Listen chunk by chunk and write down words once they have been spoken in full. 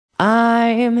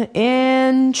I'm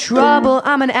in trouble,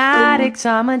 I'm an addict,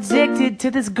 I'm addicted to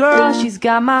this girl. She's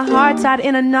got my heart tied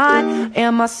in a knot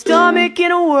and my stomach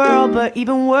in a whirl. But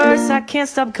even worse, I can't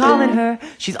stop calling her.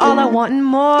 She's all I want and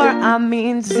more. I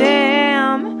mean,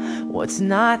 damn, what's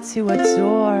not to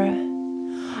adore?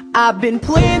 I've been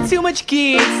playing too much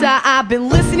guitar, I've been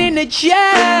listening to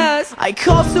jazz. I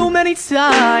call so many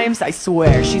times, I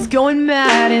swear she's going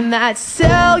mad. And that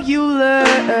cellular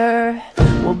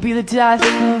will be the death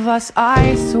of us,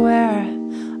 I swear,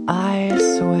 I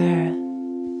swear.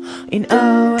 And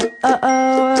oh, oh,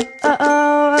 oh, oh,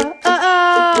 oh,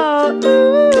 oh, oh,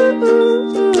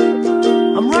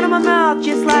 ooh. I'm running my mouth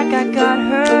just like I got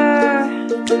her,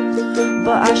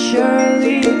 but I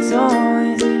surely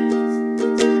don't,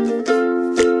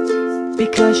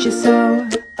 because she's so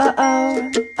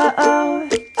uh-oh, uh-oh,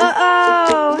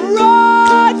 uh-oh.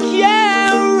 Rock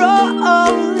and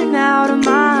rollin' out of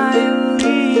my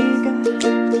league.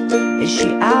 Is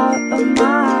she out of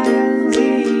my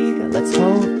league? Let's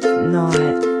hope not.